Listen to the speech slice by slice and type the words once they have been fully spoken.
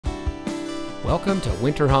Welcome to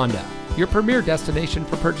Winter Honda, your premier destination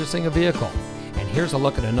for purchasing a vehicle. And here's a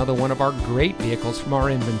look at another one of our great vehicles from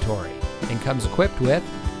our inventory, and comes equipped with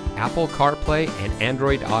Apple CarPlay and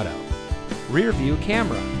Android Auto, rear view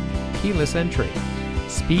camera, keyless entry,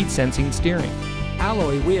 speed sensing steering,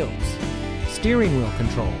 alloy wheels, steering wheel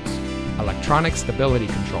controls, electronic stability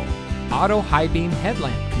control, auto high beam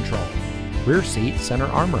headlamp control, rear seat center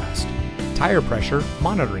armrest, tire pressure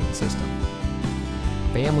monitoring system.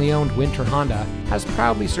 Family-owned Winter Honda has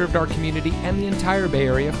proudly served our community and the entire Bay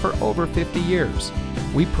Area for over 50 years.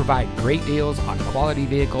 We provide great deals on quality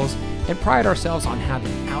vehicles and pride ourselves on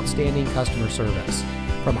having outstanding customer service.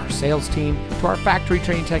 From our sales team to our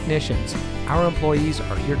factory-trained technicians, our employees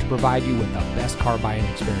are here to provide you with the best car buying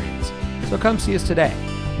experience. So come see us today.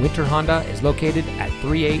 Winter Honda is located at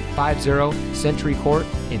 3850 Century Court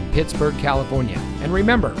in Pittsburg, California. And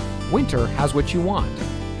remember, winter has what you want.